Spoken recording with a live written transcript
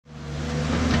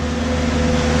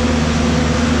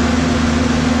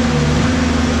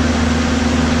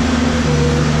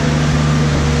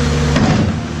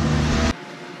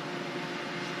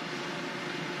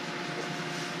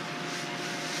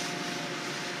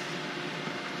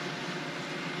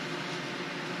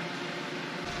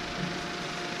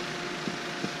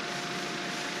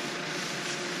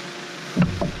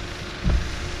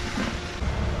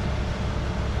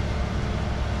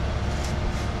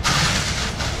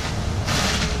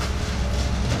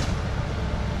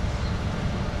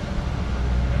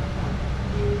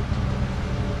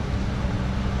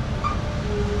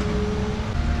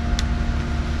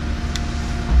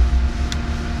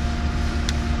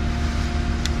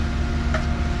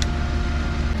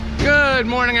Good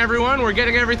morning, everyone. We're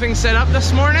getting everything set up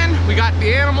this morning. We got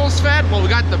the animals fed. Well, we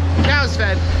got the cows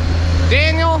fed.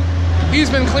 Daniel, he's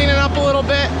been cleaning up a little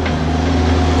bit.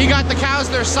 He got the cows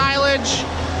their silage.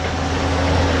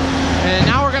 And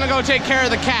now we're gonna go take care of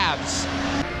the calves.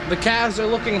 The calves are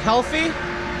looking healthy.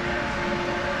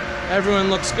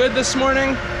 Everyone looks good this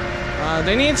morning.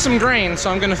 They need some grain, so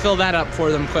I'm gonna fill that up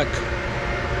for them quick.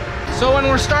 So when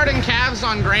we're starting calves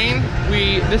on grain,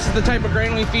 this is the type of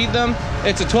grain we feed them.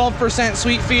 It's a 12%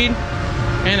 sweet feed.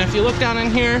 And if you look down in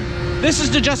here, this is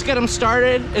to just get them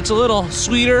started. It's a little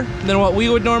sweeter than what we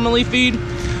would normally feed.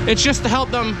 It's just to help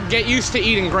them get used to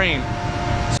eating grain.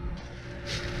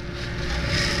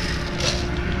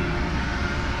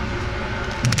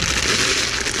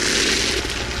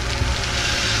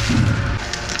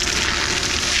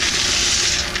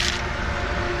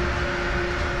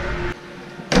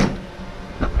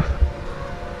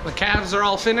 The calves are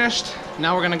all finished.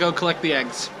 Now we're gonna go collect the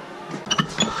eggs.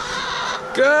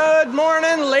 Good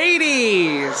morning,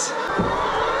 ladies.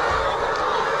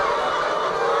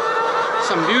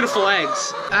 Some beautiful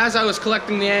eggs. As I was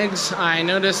collecting the eggs, I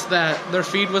noticed that their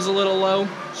feed was a little low.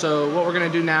 So what we're gonna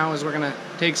do now is we're gonna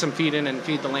take some feed in and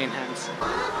feed the laying hens.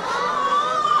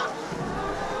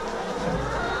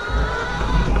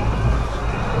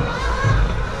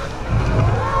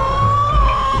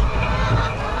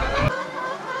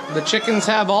 The chickens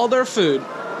have all their food.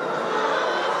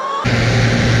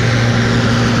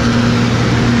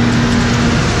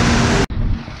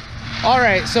 All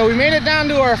right, so we made it down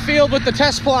to our field with the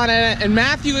test plot in it, and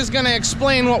Matthew is gonna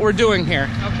explain what we're doing here.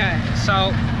 Okay, so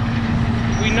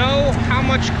we know how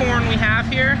much corn we have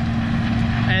here,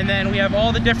 and then we have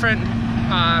all the different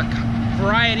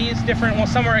varieties, well,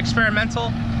 some are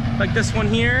experimental, like this one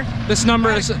here. This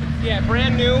number is... Yeah,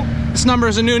 brand new. This number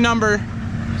is a new number.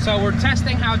 So we're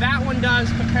testing how that one does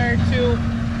compared to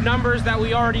numbers that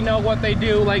we already know what they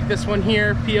do, like this one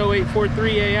here,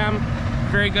 P0843AM,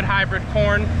 very good hybrid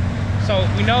corn. So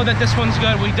we know that this one's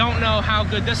good. We don't know how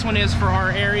good this one is for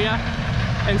our area.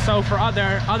 And so for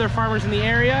other farmers in the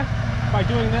area, by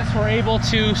doing this, we're able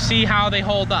to see how they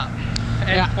hold up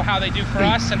and how they do for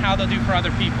us and how they'll do for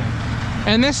other people.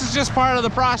 And this is just part of the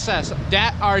process.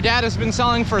 Our dad has been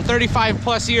selling for 35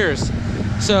 plus years.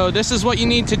 So this is what you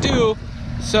need to do.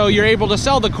 So you're able to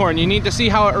sell the corn. You need to see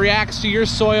how it reacts to your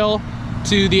soil,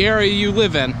 to the area you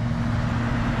live in.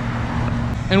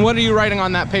 And what are you writing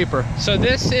on that paper? So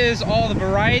this is all the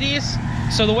varieties.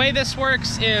 So the way this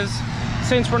works is,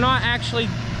 since we're not actually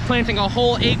planting a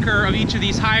whole acre of each of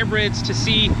these hybrids to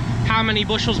see how many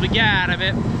bushels we get out of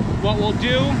it, what we'll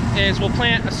do is we'll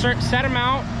plant a certain set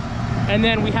amount, and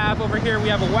then we have over here, we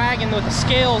have a wagon with the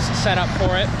scales set up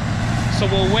for it. So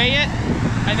we'll weigh it,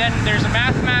 and then there's a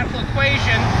mathematical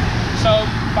equation. So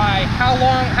by how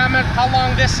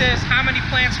long this is, how many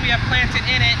plants we have planted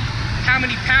in it, how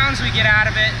many pounds we get out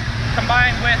of it,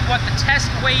 combined with what the test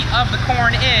weight of the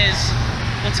corn is,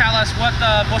 will tell us what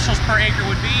the bushels per acre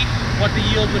would be, what the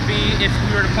yield would be if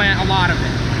we were to plant a lot of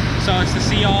it. So it's to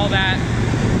see all that,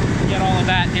 get all of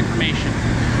that information.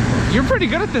 You're pretty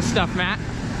good at this stuff, Matt.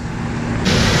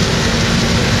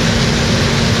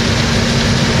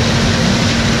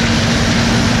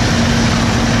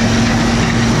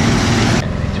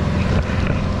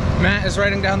 Matt is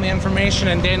writing down the information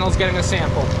and Daniel's getting a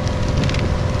sample.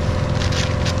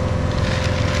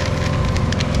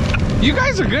 You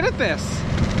guys are good at this.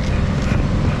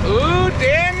 Ooh,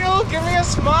 Daniel, give me a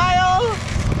smile.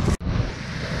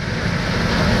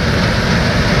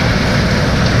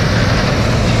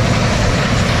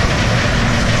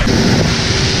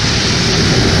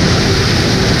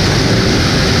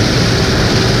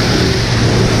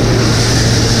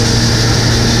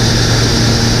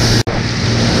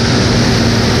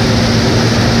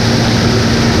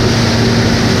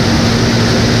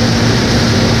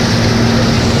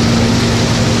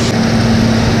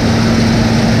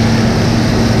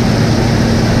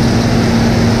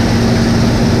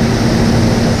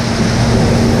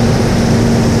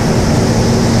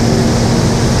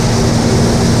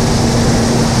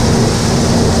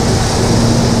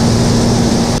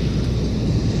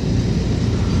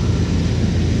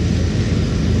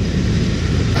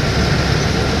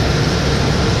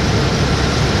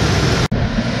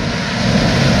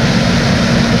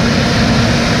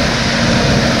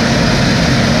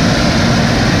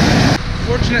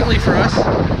 Fortunately for us,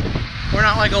 we're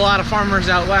not like a lot of farmers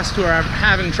out west who are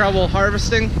having trouble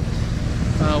harvesting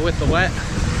with the wet.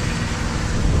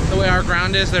 The way our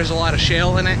ground is, there's a lot of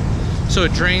shale in it, so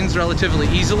it drains relatively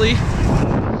easily.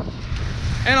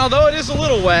 And although it is a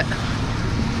little wet,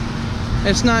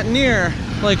 it's not near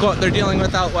like what they're dealing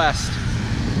with out west.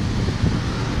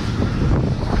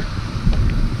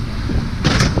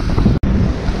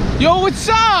 Yo, what's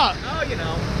up? Oh, you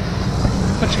know.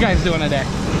 What you guys doing today?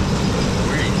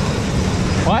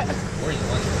 What? We're eating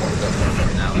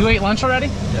lunch now. You ate lunch already?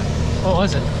 Yeah. What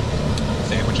was it?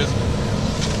 Sandwiches.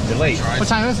 You're late. What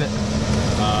time is it?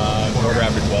 Quarter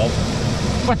after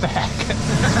 12. What the heck?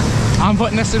 I'm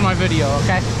putting this in my video,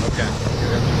 okay? Okay.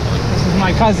 This is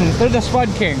my cousins. They're the Spud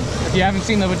Kings. If you haven't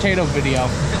seen the potato video,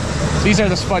 these are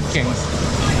the Spud Kings.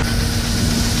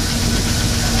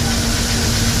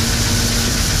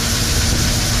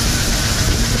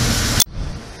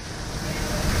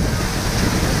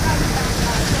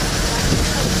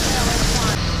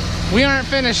 We aren't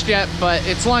finished yet, but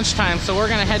it's lunchtime, so we're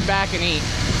gonna head back and eat.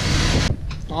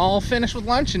 All finished with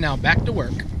lunch and now back to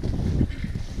work.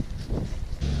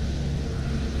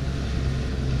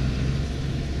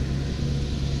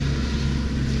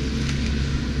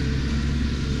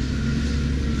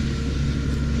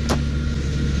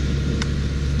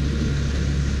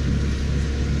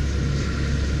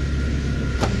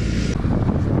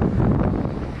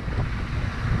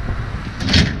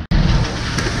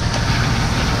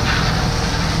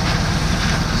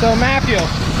 So Matthew,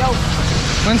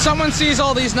 when someone sees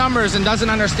all these numbers and doesn't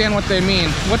understand what they mean,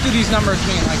 what do these numbers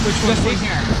mean? Like which ones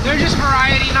here? They're just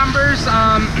variety numbers,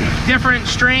 different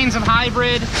strains of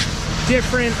hybrid,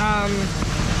 different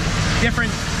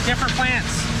different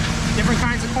plants, different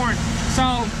kinds of corn.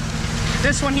 So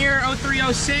this one here,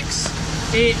 0306,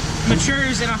 it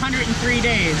matures in 103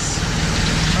 days.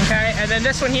 Okay, and then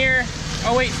this one here,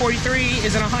 0843,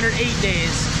 is in 108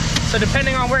 days. So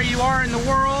depending on where you are in the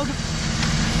world,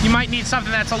 you might need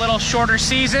something that's a little shorter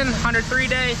season, 103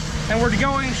 day, and we're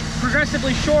going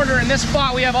progressively shorter. In this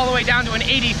spot, we have all the way down to an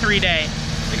 83 day.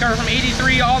 We cover from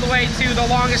 83 all the way to the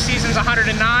longest season's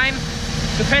 109.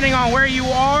 Depending on where you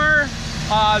are,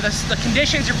 the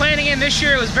conditions you're planting in. This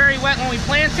year it was very wet when we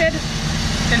planted,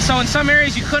 and so in some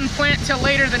areas you couldn't plant till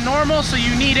later than normal, so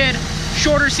you needed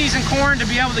shorter season corn to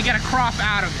be able to get a crop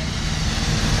out of it.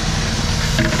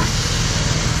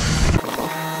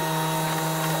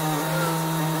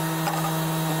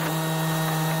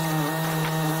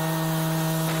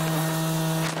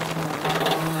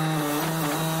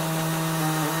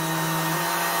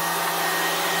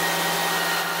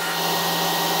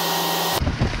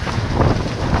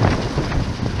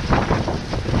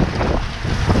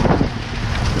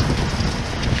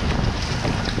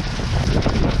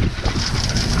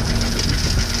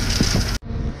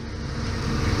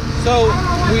 So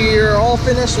we're all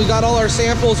finished. We got all our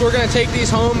samples. We're gonna take these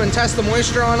home and test the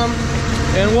moisture on them.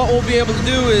 And what we'll be able to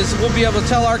do is we'll be able to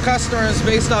tell our customers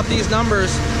based off these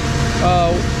numbers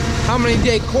how many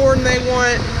day corn they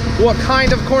want, what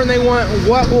kind of corn they want,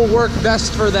 what will work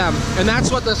best for them. And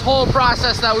that's what this whole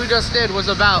process that we just did was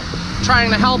about,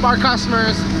 trying to help our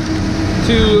customers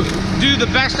to do the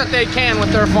best that they can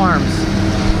with their farms.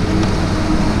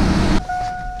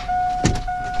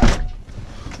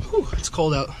 Whew, it's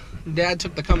cold out. Dad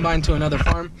took the combine to another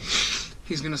farm.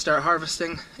 He's gonna start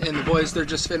harvesting, and the boys, they're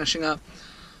just finishing up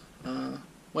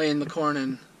weighing the corn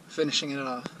and finishing it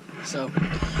off. So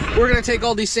we're gonna take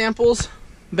all these samples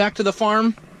back to the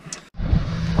farm.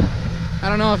 I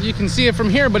don't know if you can see it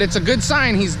from here, but it's a good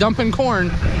sign he's dumping corn.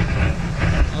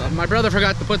 My brother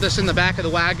forgot to put this in the back of the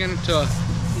wagon to,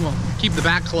 well, keep the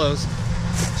back closed,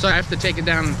 so I have to take it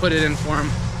down and put it in for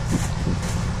him.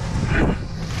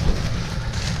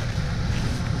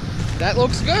 That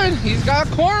looks good. He's got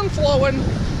corn flowing.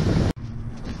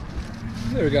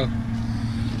 There we go.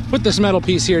 Put this metal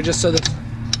piece here just so the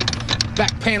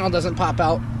back panel doesn't pop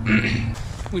out.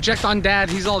 We checked on Dad.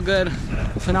 He's all good.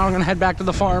 So now we're gonna head back to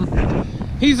the farm.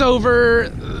 He's over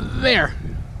there.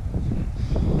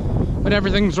 But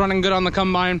everything's running good on the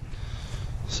combine.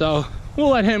 So we'll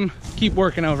let him keep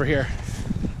working over here.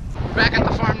 Back at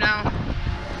the farm now.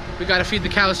 We gotta feed the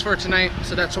cows for tonight,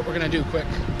 so that's what we're gonna do quick.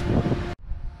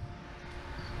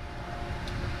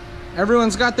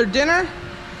 Everyone's got their dinner.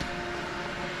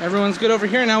 Everyone's good over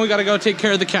here. Now we gotta go take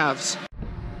care of the calves.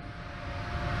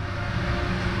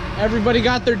 Everybody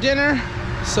got their dinner,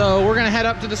 so we're gonna head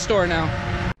up to the store now.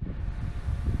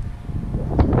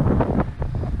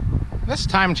 This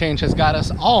time change has got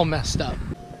us all messed up.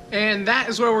 And that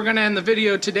is where we're gonna end the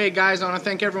video today, guys. I wanna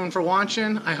thank everyone for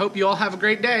watching. I hope you all have a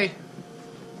great day.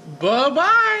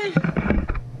 Bye-bye.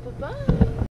 Bye-bye.